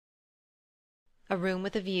A Room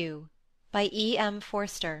with a View, by E.M.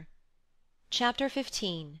 Forster. Chapter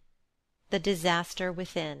 15. The Disaster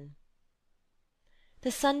Within.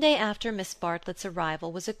 The Sunday after Miss Bartlett's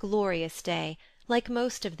arrival was a glorious day, like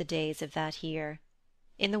most of the days of that year.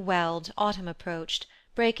 In the Weald, autumn approached,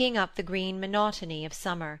 breaking up the green monotony of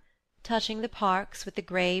summer, touching the parks with the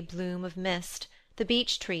grey bloom of mist, the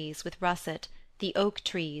beech-trees with russet, the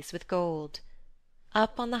oak-trees with gold.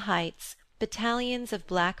 Up on the heights, battalions of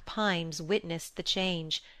black pines witnessed the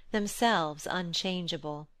change, themselves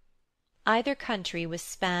unchangeable. Either country was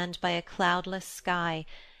spanned by a cloudless sky,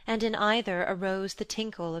 and in either arose the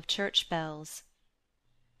tinkle of church bells.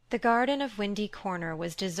 The garden of Windy Corner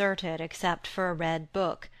was deserted except for a red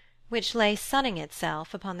book, which lay sunning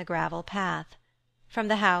itself upon the gravel path. From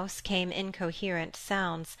the house came incoherent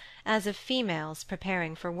sounds, as of females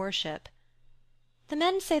preparing for worship. "The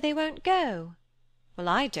men say they won't go." "Well,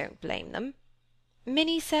 I don't blame them."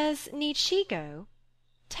 "Minnie says, need she go?"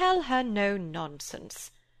 "Tell her no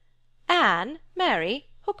nonsense." "Anne, Mary,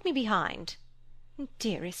 hook me behind."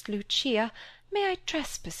 "Dearest Lucia, may I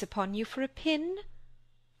trespass upon you for a pin?"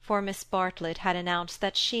 For Miss Bartlett had announced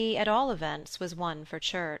that she, at all events, was one for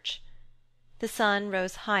church. The sun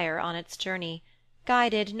rose higher on its journey,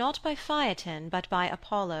 guided not by Phaeton but by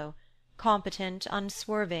Apollo, competent,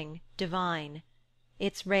 unswerving, divine.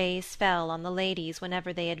 Its rays fell on the ladies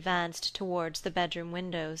whenever they advanced towards the bedroom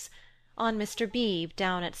windows, on Mr. Beebe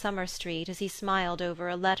down at Summer Street as he smiled over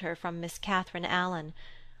a letter from Miss Catherine Allen,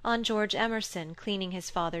 on George Emerson cleaning his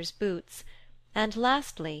father's boots, and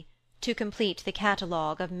lastly, to complete the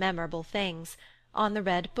catalogue of memorable things, on the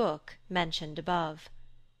red book mentioned above.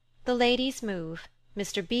 The ladies move,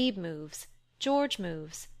 Mr. Beebe moves, George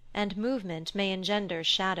moves, and movement may engender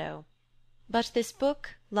shadow. But this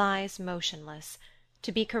book lies motionless,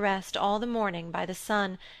 to be caressed all the morning by the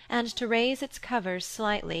sun, and to raise its covers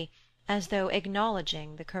slightly, as though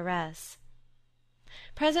acknowledging the caress.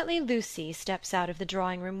 Presently Lucy steps out of the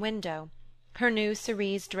drawing-room window. Her new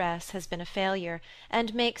cerise dress has been a failure,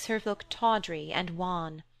 and makes her look tawdry and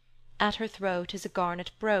wan. At her throat is a garnet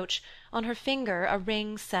brooch, on her finger a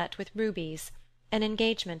ring set with rubies, an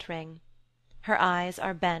engagement ring. Her eyes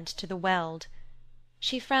are bent to the Weald.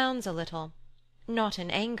 She frowns a little, not in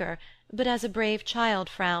anger, but as a brave child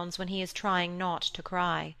frowns when he is trying not to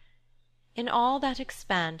cry. In all that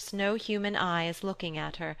expanse no human eye is looking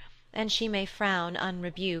at her, and she may frown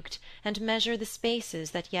unrebuked, and measure the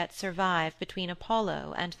spaces that yet survive between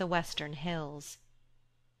Apollo and the western hills.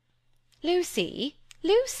 "Lucy,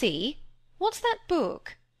 Lucy, what's that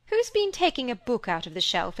book? Who's been taking a book out of the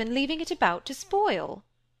shelf and leaving it about to spoil?"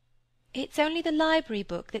 "It's only the library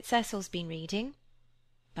book that Cecil's been reading."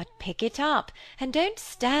 "But pick it up, and don't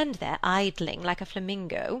stand there idling like a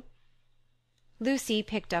flamingo." Lucy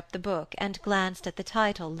picked up the book and glanced at the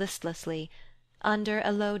title listlessly, Under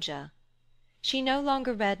a Loggia. She no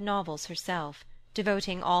longer read novels herself,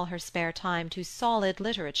 devoting all her spare time to solid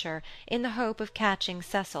literature in the hope of catching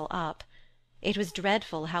Cecil up. It was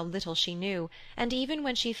dreadful how little she knew, and even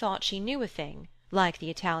when she thought she knew a thing, like the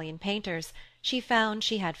Italian painters, she found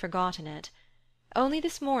she had forgotten it. Only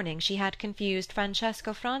this morning she had confused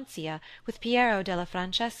Francesco Francia with Piero della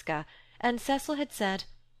Francesca, and Cecil had said,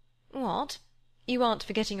 "What? You aren't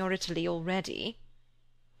forgetting your Italy already?"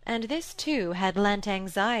 And this, too, had lent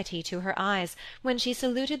anxiety to her eyes when she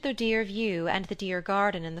saluted the dear view and the dear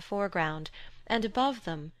garden in the foreground, and above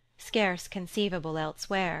them, scarce conceivable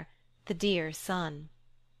elsewhere, the dear sun.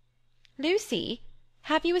 "Lucy,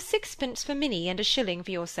 have you a sixpence for Minnie and a shilling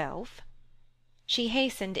for yourself?" She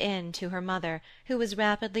hastened in to her mother, who was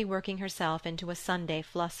rapidly working herself into a Sunday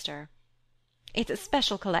fluster. "It's a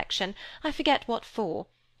special collection. I forget what for.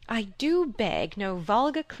 I do beg no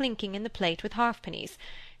vulgar clinking in the plate with halfpennies.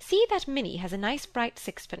 See that Minnie has a nice bright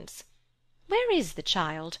sixpence. Where is the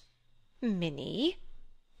child? Minnie?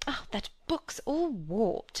 Oh, that book's all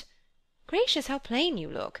warped. Gracious, how plain you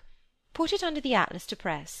look. Put it under the atlas to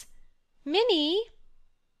press. Minnie!"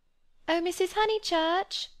 "Oh, Mrs.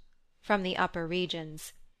 Honeychurch!" from the upper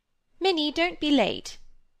regions. "Minnie, don't be late.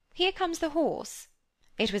 Here comes the horse."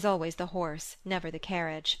 It was always the horse, never the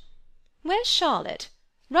carriage. "Where's Charlotte?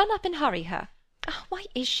 Run up and hurry her. Oh, why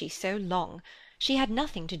is she so long? She had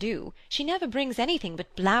nothing to do. She never brings anything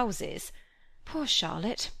but blouses. Poor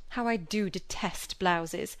Charlotte, how I do detest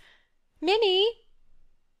blouses. Minnie!"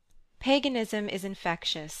 Paganism is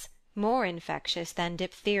infectious, more infectious than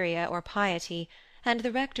diphtheria or piety, and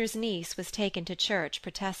the rector's niece was taken to church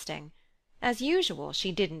protesting. As usual,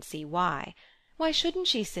 she didn't see why. Why shouldn't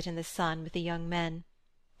she sit in the sun with the young men?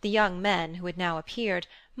 The young men, who had now appeared,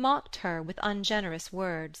 mocked her with ungenerous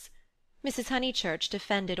words. Mrs. Honeychurch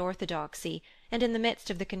defended orthodoxy, and in the midst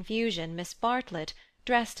of the confusion Miss Bartlett,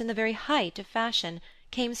 dressed in the very height of fashion,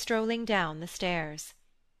 came strolling down the stairs.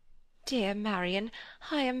 "Dear Marian,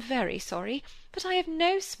 I am very sorry, but I have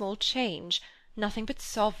no small change, nothing but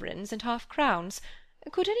sovereigns and half-crowns.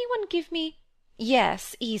 Could any one give me—"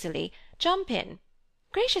 "Yes, easily. Jump in.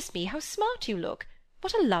 Gracious me, how smart you look!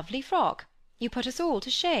 What a lovely frock! You put us all to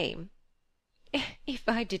shame." "If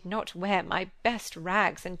I did not wear my best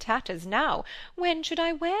rags and tatters now, when should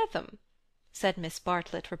I wear them?" said Miss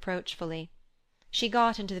Bartlett reproachfully. She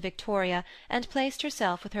got into the victoria and placed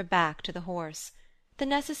herself with her back to the horse. The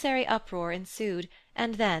necessary uproar ensued,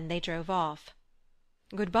 and then they drove off.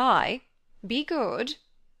 "Good-bye. Be good,"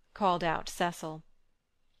 called out Cecil.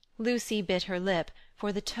 Lucy bit her lip,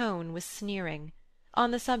 for the tone was sneering.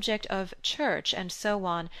 On the subject of church and so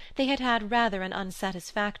on, they had had rather an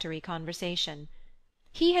unsatisfactory conversation.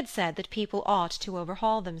 He had said that people ought to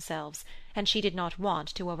overhaul themselves, and she did not want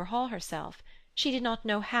to overhaul herself. She did not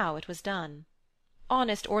know how it was done.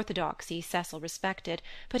 Honest orthodoxy Cecil respected,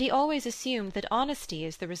 but he always assumed that honesty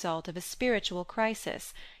is the result of a spiritual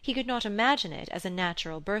crisis. He could not imagine it as a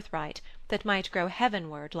natural birthright, that might grow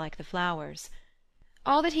heavenward like the flowers.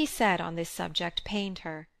 All that he said on this subject pained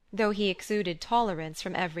her, though he exuded tolerance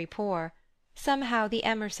from every pore. Somehow the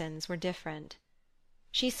Emersons were different.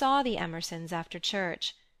 She saw the Emersons after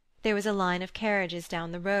church. There was a line of carriages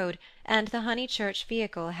down the road, and the Honeychurch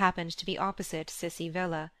vehicle happened to be opposite Cissy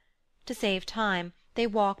Villa. To save time, they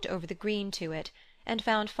walked over the green to it, and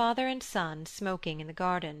found father and son smoking in the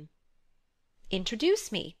garden.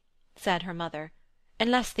 "Introduce me," said her mother,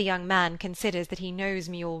 "unless the young man considers that he knows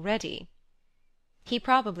me already." He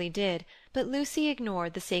probably did, but Lucy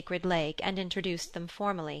ignored the sacred lake and introduced them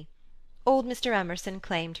formally. Old Mr. Emerson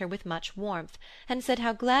claimed her with much warmth, and said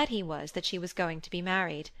how glad he was that she was going to be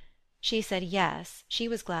married. She said yes, she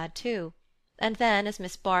was glad too. And then, as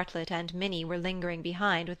Miss Bartlett and Minnie were lingering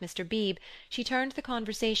behind with Mr. Beebe, she turned the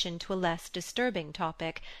conversation to a less disturbing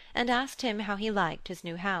topic, and asked him how he liked his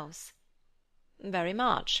new house. "Very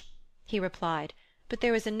much," he replied, but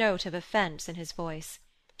there was a note of offence in his voice.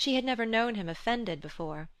 She had never known him offended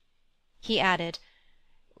before. He added,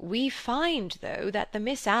 "We find, though, that the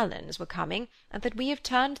Miss Allens were coming, and that we have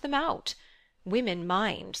turned them out. Women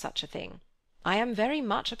mind such a thing. I am very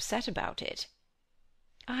much upset about it."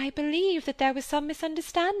 "I believe that there was some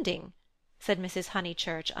misunderstanding," said Mrs.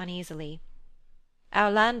 Honeychurch uneasily. "Our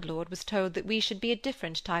landlord was told that we should be a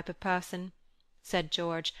different type of person," said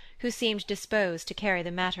George, who seemed disposed to carry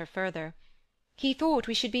the matter further. "He thought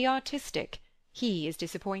we should be artistic. He is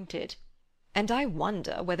disappointed. And I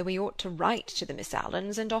wonder whether we ought to write to the Miss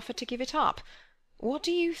Allens and offer to give it up. What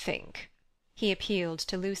do you think?" He appealed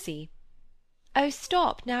to Lucy. "Oh,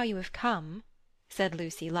 stop, now you have come," said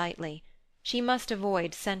Lucy lightly. She must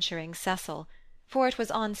avoid censuring Cecil, for it was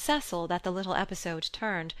on Cecil that the little episode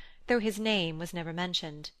turned, though his name was never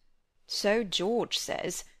mentioned. "So George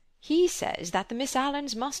says. He says that the Miss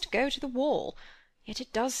Allens must go to the wall. Yet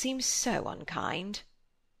it does seem so unkind."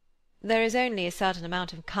 "There is only a certain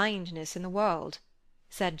amount of kindness in the world,"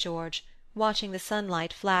 said George, watching the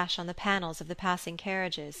sunlight flash on the panels of the passing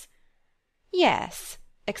carriages. "Yes,"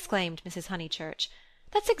 exclaimed Mrs. Honeychurch,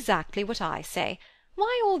 "that's exactly what I say.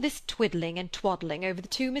 Why all this twiddling and twaddling over the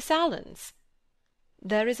two Miss Allens?"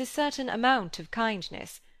 "There is a certain amount of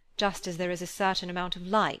kindness, just as there is a certain amount of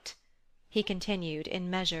light," he continued in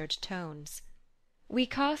measured tones. "We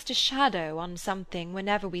cast a shadow on something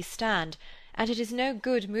whenever we stand, and it is no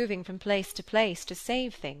good moving from place to place to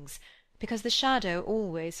save things, because the shadow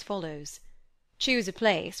always follows. Choose a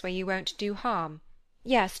place where you won't do harm.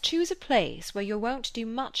 Yes, choose a place where you won't do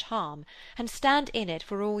much harm, and stand in it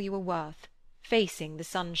for all you are worth, facing the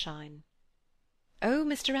sunshine." "Oh,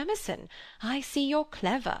 Mr. Emerson, I see you're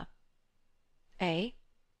clever." "Eh?"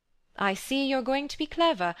 "I see you're going to be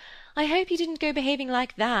clever. I hope you didn't go behaving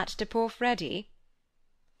like that to poor Freddy."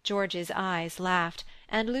 George's eyes laughed,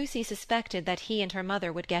 and Lucy suspected that he and her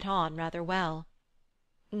mother would get on rather well.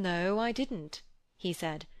 "No, I didn't," he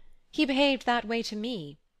said. "He behaved that way to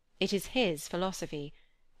me. It is his philosophy.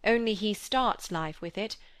 Only he starts life with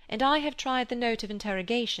it, and I have tried the note of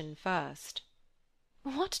interrogation first."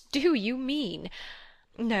 "What do you mean?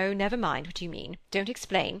 No, never mind what you mean. Don't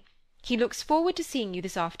explain. He looks forward to seeing you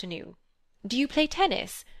this afternoon. Do you play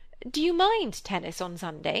tennis? Do you mind tennis on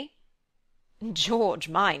Sunday?" "George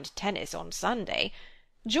mind tennis on Sunday?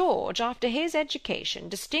 George, after his education,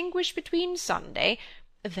 distinguish between Sunday—"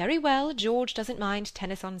 "Very well, George doesn't mind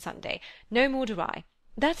tennis on Sunday. No more do I.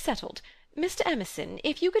 That's settled. Mr. Emerson,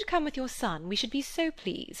 if you could come with your son, we should be so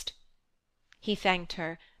pleased." He thanked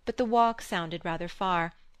her, but the walk sounded rather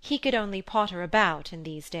far. He could only potter about in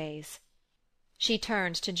these days. She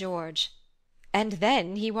turned to George. And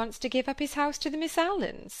then he wants to give up his house to the Miss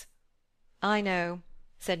Alans." "I know,"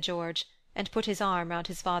 said George, and put his arm round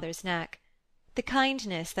his father's neck. The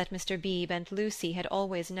kindness that Mr. Beebe and Lucy had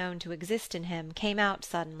always known to exist in him came out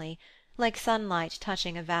suddenly, like sunlight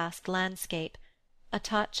touching a vast landscape. A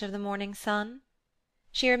touch of the morning sun?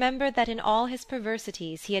 She remembered that in all his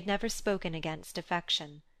perversities he had never spoken against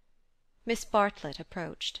affection. Miss Bartlett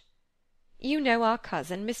approached. "You know our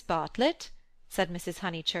cousin, Miss Bartlett?" said Mrs.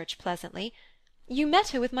 Honeychurch pleasantly. "You met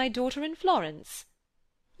her with my daughter in Florence."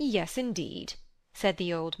 "Yes, indeed," said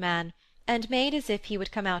the old man, and made as if he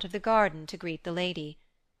would come out of the garden to greet the lady.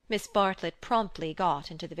 Miss Bartlett promptly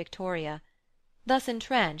got into the victoria. Thus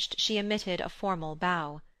entrenched, she emitted a formal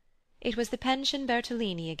bow. It was the Pension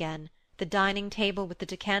Bertolini again, the dining-table with the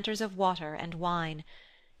decanters of water and wine.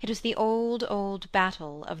 It was the old, old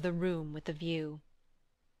battle of the room with the view.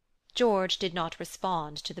 George did not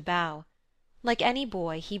respond to the bow. Like any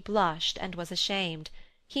boy, he blushed and was ashamed.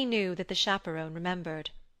 He knew that the chaperon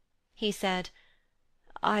remembered. He said,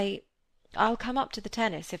 I'll come up to the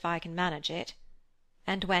tennis if I can manage it,"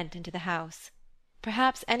 and went into the house.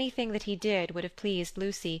 Perhaps anything that he did would have pleased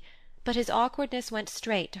Lucy, but his awkwardness went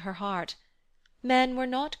straight to her heart. Men were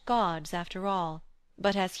not gods after all,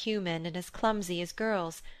 but as human and as clumsy as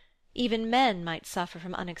girls. Even men might suffer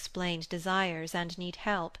from unexplained desires and need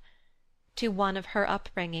help. To one of her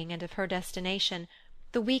upbringing and of her destination,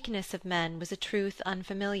 the weakness of men was a truth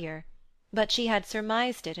unfamiliar, but she had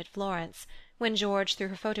surmised it at Florence, when George threw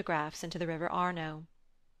her photographs into the river Arno.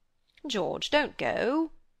 "George, don't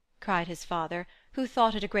go," cried his father, who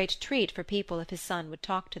thought it a great treat for people if his son would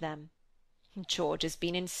talk to them. "George has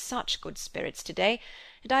been in such good spirits to-day,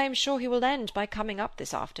 and I am sure he will end by coming up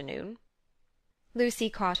this afternoon." Lucy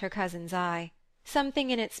caught her cousin's eye.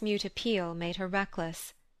 Something in its mute appeal made her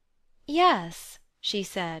reckless. "Yes," she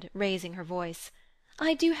said, raising her voice,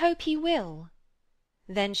 "I do hope he will."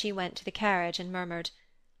 Then she went to the carriage and murmured,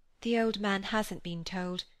 "The old man hasn't been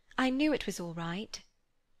told. I knew it was all right."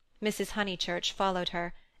 Mrs. Honeychurch followed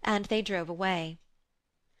her, and they drove away.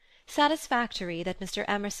 Satisfactory that Mr.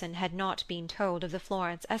 Emerson had not been told of the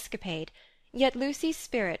Florence escapade, yet Lucy's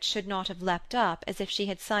spirits should not have leapt up as if she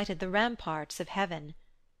had sighted the ramparts of heaven.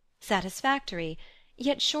 Satisfactory,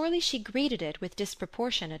 yet surely she greeted it with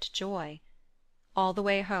disproportionate joy. All the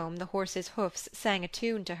way home the horse's hoofs sang a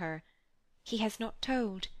tune to her. "He has not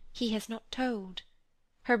told, he has not told."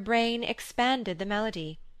 Her brain expanded the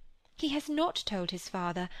melody. "He has not told his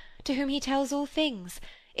father, to whom he tells all things.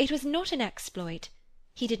 It was not an exploit.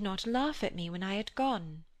 He did not laugh at me when I had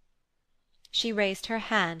gone." She raised her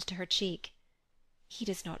hand to her cheek. "He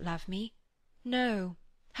does not love me. No,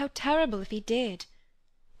 how terrible if he did.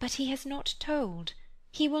 But he has not told.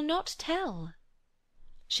 He will not tell."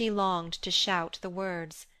 She longed to shout the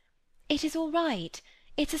words. "It is all right.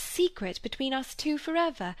 It's a secret between us two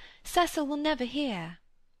forever. Cecil will never hear."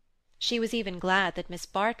 She was even glad that Miss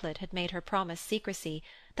Bartlett had made her promise secrecy,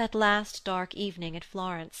 that last dark evening at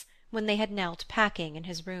Florence, when they had knelt packing in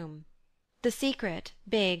his room. The secret,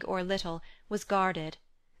 big or little, was guarded.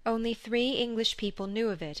 Only 3 English people knew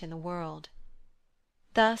of it in the world.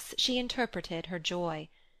 Thus she interpreted her joy.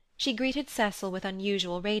 She greeted Cecil with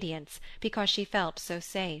unusual radiance, because she felt so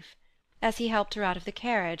safe. As he helped her out of the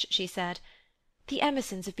carriage, she said, "The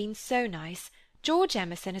Emersons have been so nice. George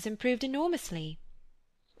Emerson has improved enormously."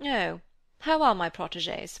 "Oh, how are my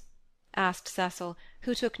protégés?" asked Cecil,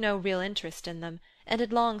 who took no real interest in them, and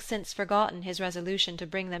had long since forgotten his resolution to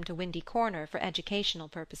bring them to Windy Corner for educational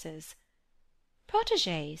purposes.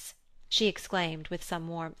 "Protégés!" she exclaimed with some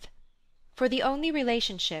warmth. For the only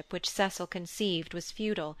relationship which Cecil conceived was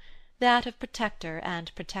feudal, that of protector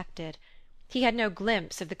and protected. He had no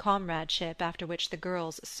glimpse of the comradeship after which the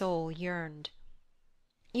girl's soul yearned.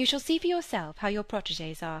 "You shall see for yourself how your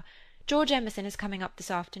protégés are. George Emerson is coming up this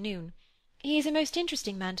afternoon. He is a most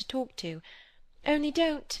interesting man to talk to. Only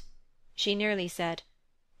don't—" she nearly said,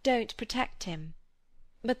 "don't protect him."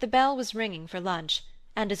 But the bell was ringing for lunch,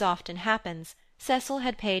 and as often happens, Cecil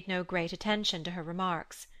had paid no great attention to her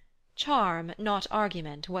remarks. Charm, not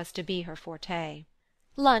argument, was to be her forte.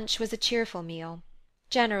 Lunch was a cheerful meal.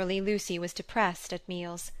 Generally Lucy was depressed at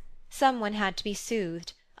meals. Someone had to be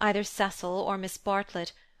soothed, either Cecil or Miss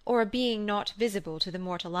Bartlett, or a being not visible to the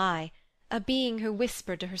mortal eye, a being who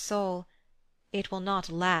whispered to her soul, "It will not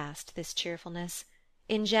last, this cheerfulness.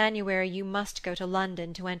 In January you must go to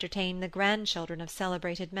London to entertain the grandchildren of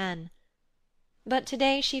celebrated men." But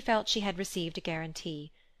to-day she felt she had received a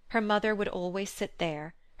guarantee. Her mother would always sit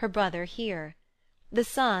there, her brother here. The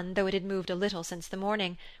sun, though it had moved a little since the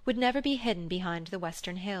morning, would never be hidden behind the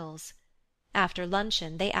western hills. After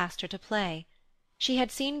luncheon they asked her to play. She had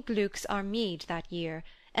seen Gluck's Armide that year,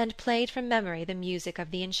 and played from memory the music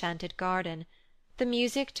of the enchanted garden, the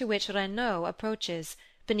music to which Renaud approaches,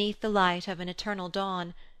 beneath the light of an eternal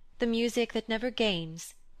dawn, the music that never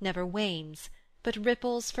gains, never wanes, but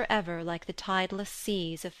ripples for ever like the tideless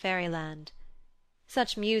seas of fairyland.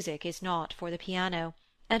 Such music is not for the piano,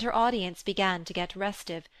 and her audience began to get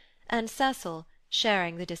restive, and Cecil,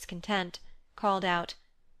 sharing the discontent, called out,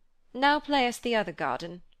 "Now play us the other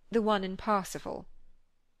garden, the one in Parsifal."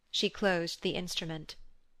 She closed the instrument.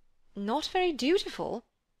 "Not very dutiful,"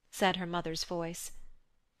 said her mother's voice.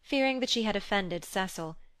 Fearing that she had offended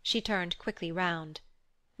Cecil, she turned quickly round.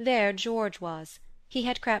 There George was. He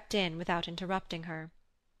had crept in without interrupting her.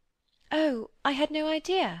 "Oh, I had no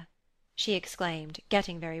idea!" she exclaimed,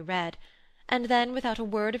 getting very red, and then, without a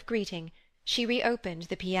word of greeting, she reopened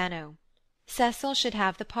the piano. Cecil should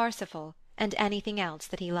have the Parsifal, and anything else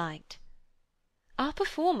that he liked. "Our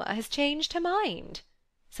performer has changed her mind,"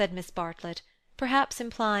 said Miss Bartlett, perhaps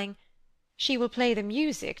implying, "She will play the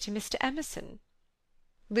music to Mr. Emerson."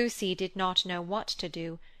 Lucy did not know what to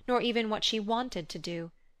do, nor even what she wanted to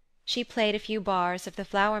do. She played a few bars of the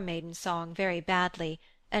Flower Maiden song very badly,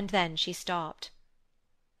 and then she stopped.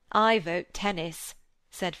 "I vote tennis,"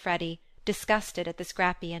 said Freddy, disgusted at the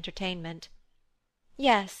scrappy entertainment.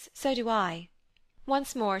 "Yes, so do I."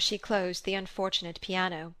 Once more she closed the unfortunate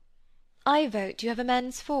piano. "I vote you have a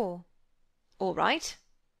men's four." "All right."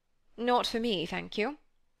 "Not for me, thank you,"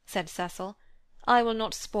 said Cecil. "I will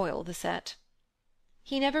not spoil the set."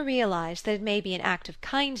 He never realized that it may be an act of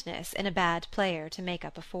kindness in a bad player to make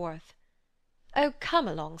up a fourth. "Oh, come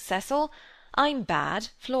along, Cecil. I'm bad,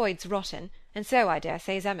 Floyd's rotten, and so I dare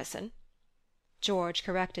say is Emerson." George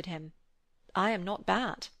corrected him. "I am not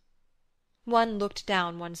bad." One looked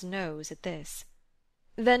down one's nose at this.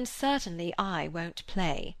 "Then certainly I won't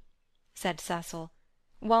play," said Cecil,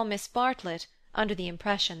 while Miss Bartlett, under the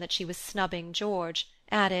impression that she was snubbing George,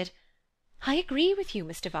 added, "I agree with you,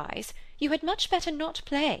 Mr. Vyse. You had much better not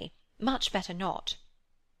play. Much better not."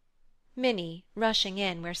 Minnie, rushing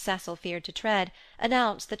in where Cecil feared to tread,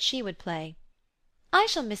 announced that she would play. "I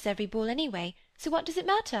shall miss every ball anyway, so what does it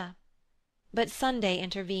matter?" But Sunday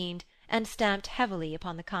intervened, and stamped heavily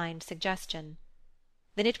upon the kind suggestion.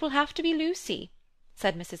 "Then it will have to be Lucy,"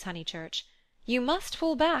 said Mrs. Honeychurch. "You must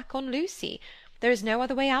fall back on Lucy. There is no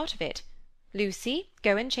other way out of it. Lucy,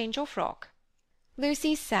 go and change your frock."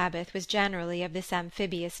 Lucy's Sabbath was generally of this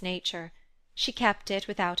amphibious nature. She kept it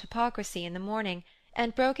without hypocrisy in the morning,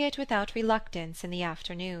 and broke it without reluctance in the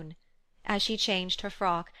afternoon. As she changed her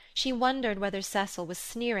frock, she wondered whether Cecil was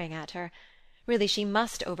sneering at her. Really, she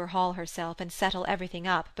must overhaul herself and settle everything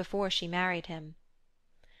up before she married him.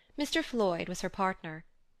 Mr. Floyd was her partner.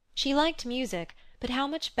 She liked music, but how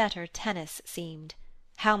much better tennis seemed!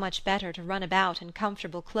 How much better to run about in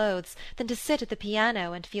comfortable clothes than to sit at the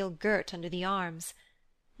piano and feel girt under the arms.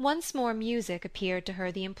 Once more music appeared to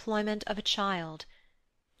her the employment of a child.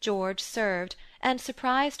 George served, and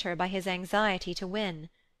surprised her by his anxiety to win.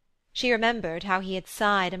 She remembered how he had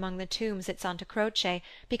sighed among the tombs at Santa Croce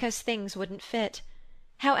because things wouldn't fit,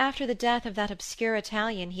 how after the death of that obscure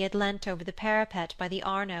Italian he had leant over the parapet by the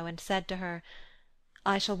Arno and said to her,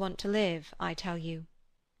 "I shall want to live, I tell you."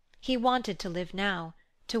 He wanted to live now,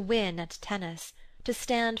 to win at tennis, to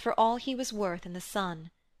stand for all he was worth in the sun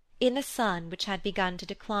which had begun to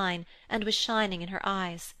decline and was shining in her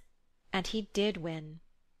eyes. And he did win.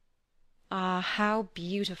 Ah, how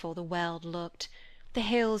beautiful the Weald looked! The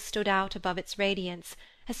hills stood out above its radiance,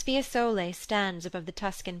 as Fiesole stands above the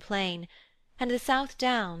Tuscan plain, and the South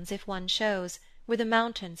Downs, if one chose, were the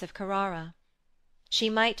mountains of Carrara. She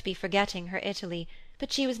might be forgetting her Italy,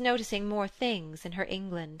 but she was noticing more things in her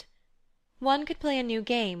England. One could play a new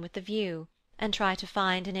game with the view, and try to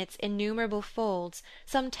find in its innumerable folds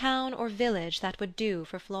some town or village that would do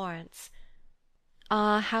for Florence.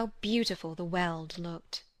 Ah, how beautiful the Weald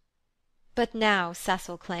looked! But now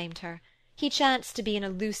Cecil claimed her. He chanced to be in a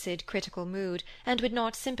lucid, critical mood, and would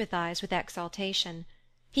not sympathize with exaltation.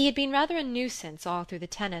 He had been rather a nuisance all through the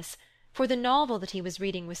tennis, for the novel that he was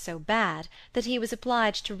reading was so bad that he was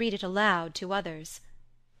obliged to read it aloud to others.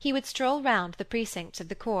 He would stroll round the precincts of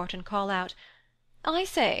the court and call out, "I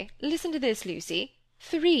say, listen to this, Lucy.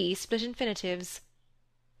 3 split infinitives."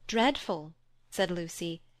 "Dreadful," said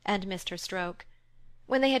Lucy, and missed her stroke.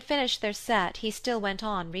 When they had finished their set, he still went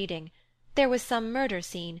on reading. There was some murder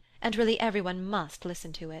scene, and really everyone must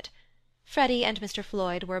listen to it. Freddy and Mr.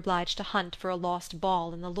 Floyd were obliged to hunt for a lost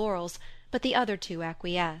ball in the laurels, but the other two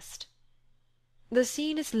acquiesced. "The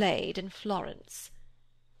scene is laid in Florence."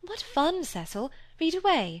 "What fun, Cecil! Read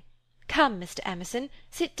away. Come, Mr. Emerson,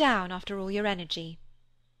 sit down after all your energy."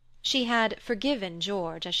 She had "forgiven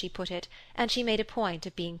George," as she put it, and she made a point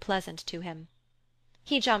of being pleasant to him.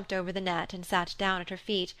 He jumped over the net and sat down at her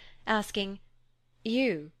feet, asking,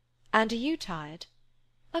 "You? And are you tired?"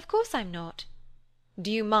 "Of course I'm not."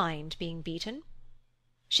 "Do you mind being beaten?"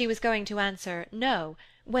 She was going to answer "no,"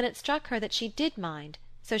 when it struck her that she did mind,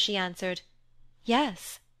 so she answered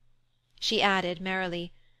 "yes." She added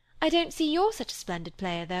merrily, "I don't see you're such a splendid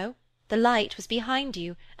player, though. The light was behind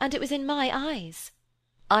you, and it was in my eyes."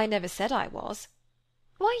 "I never said I was."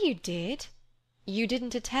 "Why, you did." "You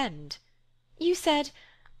didn't attend." "You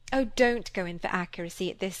said—oh, don't go in for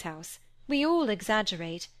accuracy at this house. We all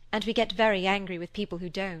exaggerate, and we get very angry with people who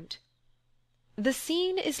don't." "The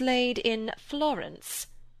scene is laid in Florence,"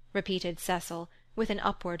 repeated Cecil, with an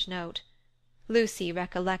upward note. Lucy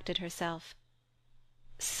recollected herself.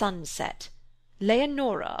 "Sunset.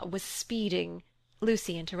 Leonora was speeding—"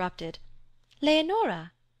 Lucy interrupted.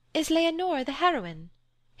 "Leonora? Is Leonora the heroine?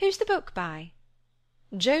 Who's the book by?"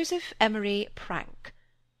 "Joseph Emery Prank.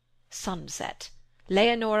 Sunset.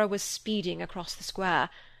 Leonora was speeding across the square.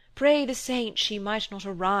 Pray the saints she might not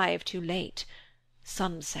arrive too late.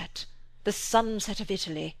 Sunset. The sunset of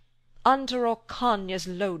Italy. Under Orcagna's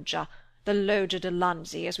loggia, the Loggia de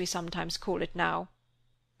Lanzi, as we sometimes call it now."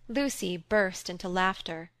 Lucy burst into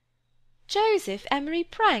laughter. "Joseph Emery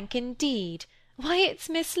Prank, indeed! Why, it's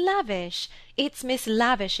Miss Lavish. It's Miss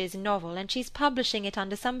Lavish's novel, and she's publishing it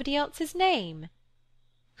under somebody else's name."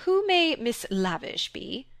 "Who may Miss Lavish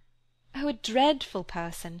be?" "Oh, a dreadful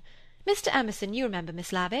person. Mr. Emerson, you remember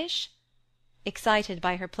Miss Lavish?" Excited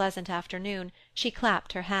by her pleasant afternoon, she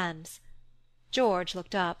clapped her hands. George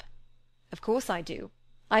looked up. "Of course I do.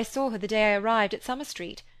 I saw her the day I arrived at Summer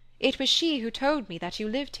Street. It was she who told me that you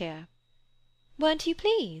lived here." "Weren't you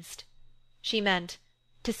pleased?" She meant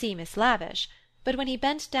to see Miss Lavish, but when he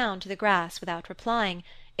bent down to the grass without replying,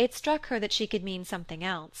 it struck her that she could mean something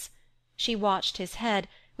else. She watched his head,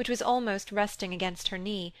 which was almost resting against her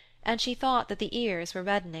knee, and she thought that the ears were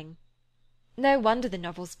reddening. "No wonder the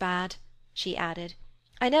novel's bad," she added.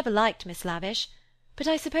 "I never liked Miss Lavish, but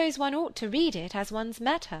I suppose one ought to read it as one's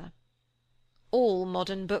met her." "All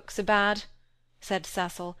modern books are bad," said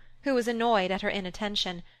Cecil, who was annoyed at her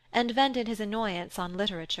inattention, and vented his annoyance on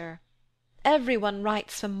literature. "Everyone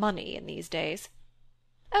writes for money in these days."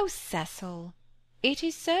 "Oh, Cecil!" "It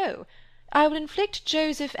is so. I will inflict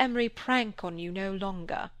Joseph Emery Prank on you no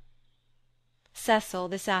longer." Cecil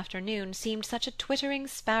this afternoon seemed such a twittering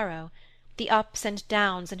sparrow. The ups and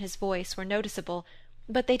downs in his voice were noticeable,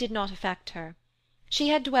 but they did not affect her. She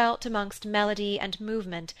had dwelt amongst melody and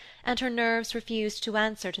movement, and her nerves refused to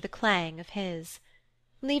answer to the clang of his.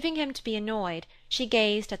 Leaving him to be annoyed, she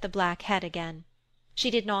gazed at the black head again. She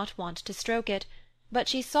did not want to stroke it, but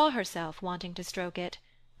she saw herself wanting to stroke it.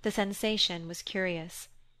 The sensation was curious.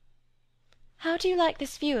 "How do you like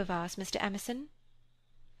this view of ours, Mr. Emerson?"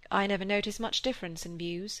 "I never notice much difference in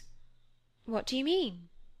views." "What do you mean?"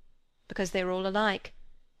 "Because they are all alike.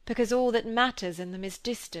 Because all that matters in them is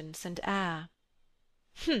distance and air."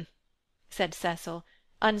 "Humph!" said Cecil,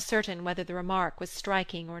 uncertain whether the remark was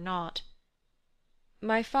striking or not.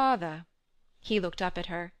 "My father," he looked up at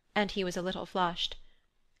her, and he was a little flushed,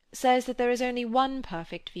 "says that there is only one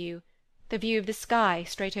perfect view, the view of the sky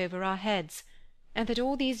straight over our heads, and that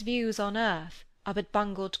all these views on earth are but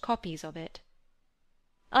bungled copies of it."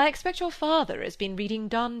 "I expect your father has been reading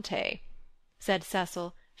Dante," said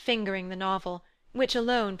Cecil, fingering the novel, which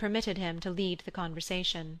alone permitted him to lead the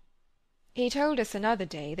conversation. "He told us another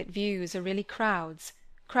day that views are really crowds,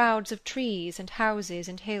 crowds of trees and houses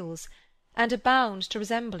and hills, and are bound to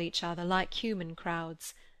resemble each other like human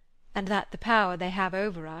crowds, and that the power they have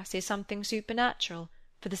over us is something supernatural,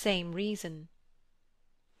 for the same reason."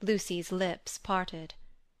 Lucy's lips parted.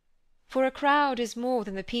 "For a crowd is more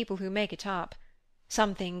than the people who make it up.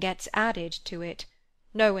 Something gets added to it,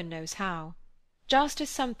 no one knows how, just as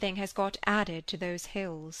something has got added to those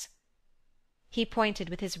hills." He pointed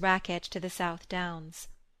with his racket to the South Downs.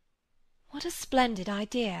 "What a splendid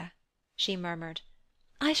idea!" she murmured.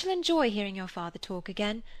 "I shall enjoy hearing your father talk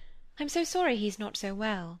again. I'm so sorry he's not so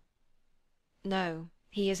well." "No,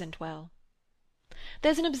 he isn't well."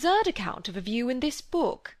 "There's an absurd account of a view in this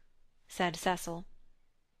book," said Cecil.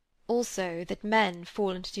 "Also that men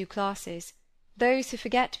fall into two classes, those who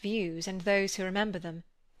forget views and those who remember them,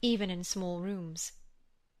 even in small rooms."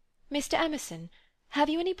 "Mr. Emerson, have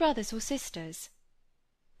you any brothers or sisters?"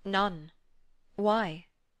 "None. Why?"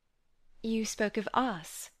 "You spoke of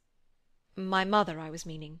us." "My mother, I was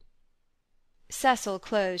meaning." Cecil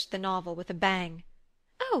closed the novel with a bang.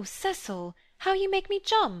 "Oh, Cecil, how you make me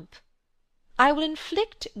jump!" "I will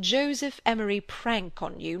inflict Joseph Emery Prank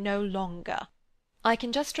on you no longer. I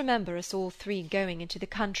can just remember us all three going into the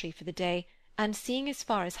country for the day, and seeing as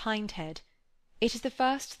far as Hindhead. It is the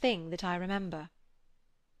first thing that I remember."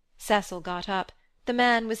 Cecil got up. The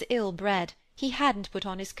man was ill-bred. He hadn't put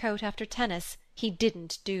on his coat after tennis. He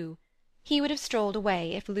didn't do. He would have strolled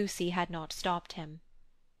away if Lucy had not stopped him.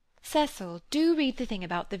 "Cecil, do read the thing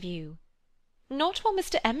about the view." "Not while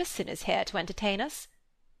Mr. Emerson is here to entertain us."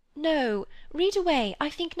 "No, read away.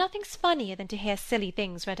 I think nothing's funnier than to hear silly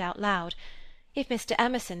things read out loud. If Mr.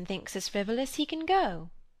 Emerson thinks us frivolous, he can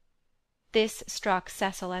go." This struck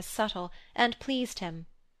Cecil as subtle, and pleased him.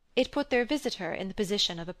 It put their visitor in the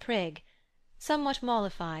position of a prig. Somewhat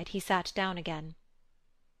mollified, he sat down again.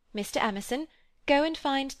 "Mr. Emerson, go and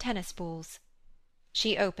find tennis balls."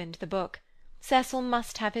 She opened the book. Cecil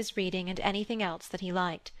must have his reading and anything else that he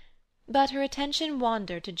liked. But her attention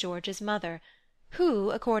wandered to George's mother,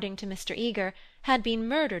 who, according to Mr. Eager, had been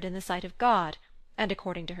murdered in the sight of God, and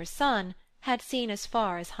according to her son, had seen as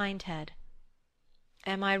far as Hindhead.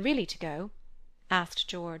 "Am I really to go?" asked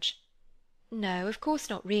George. "No, of course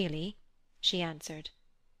not really," she answered.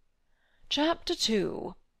 "Chapter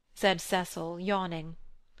 2, said Cecil, yawning.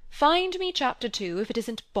 "Find me Chapter 2 if it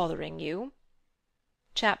isn't bothering you."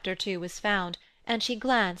 Chapter 2 was found, and she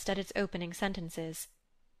glanced at its opening sentences.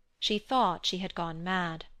 She thought she had gone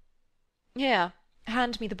mad. "Here,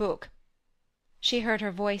 hand me the book." She heard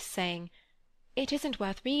her voice saying, "It isn't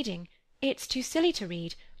worth reading. It's too silly to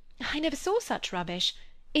read. I never saw such rubbish.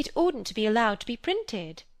 It oughtn't to be allowed to be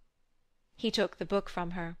printed." He took the book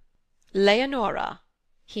from her. "Leonora,"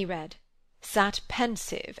 he read, "sat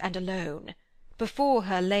pensive and alone. Before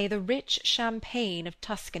her lay the rich champaign of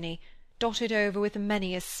Tuscany, dotted over with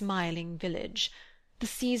many a smiling village. The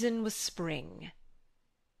season was spring."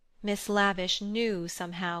 Miss Lavish knew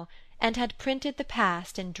somehow, and had printed the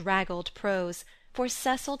past in draggled prose, for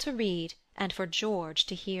Cecil to read and for George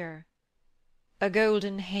to hear. "A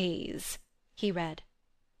golden haze," he read.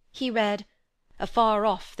 He read, "Afar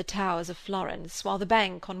off the towers of Florence, while the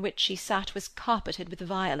bank on which she sat was carpeted with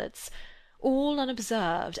violets. All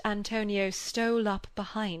unobserved, Antonio stole up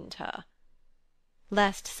behind her."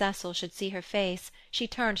 Lest Cecil should see her face, she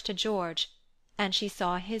turned to George, and she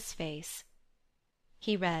saw his face.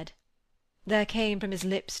 He read, "There came from his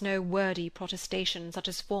lips no wordy protestation such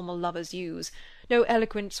as formal lovers use. No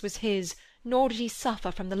eloquence was his, nor did he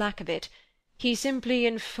suffer from the lack of it. He simply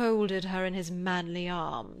enfolded her in his manly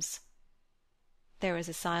arms." There was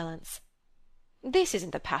a silence. "This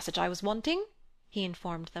isn't the passage I was wanting," he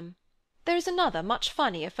informed them. "There is another, much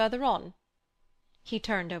funnier, further on." He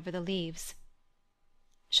turned over the leaves.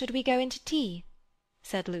 "Should we go into tea?"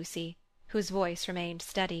 said Lucy, whose voice remained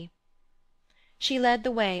steady. She led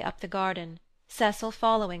the way up the garden, Cecil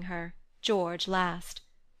following her, George last.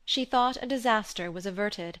 She thought a disaster was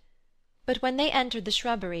averted. But when they entered the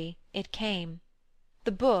shrubbery, it came.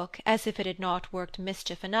 The book, as if it had not worked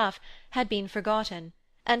mischief enough, had been forgotten,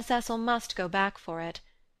 and Cecil must go back for it.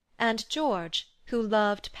 And George, who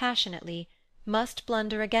loved passionately, must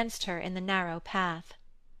blunder against her in the narrow path.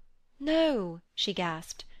 "No," she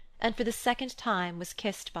gasped, and for the second time was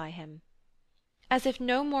kissed by him. As if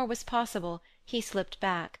no more was possible, he slipped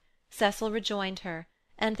back. Cecil rejoined her,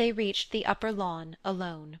 and they reached the upper lawn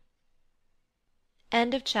alone.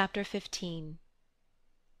 End of Chapter 15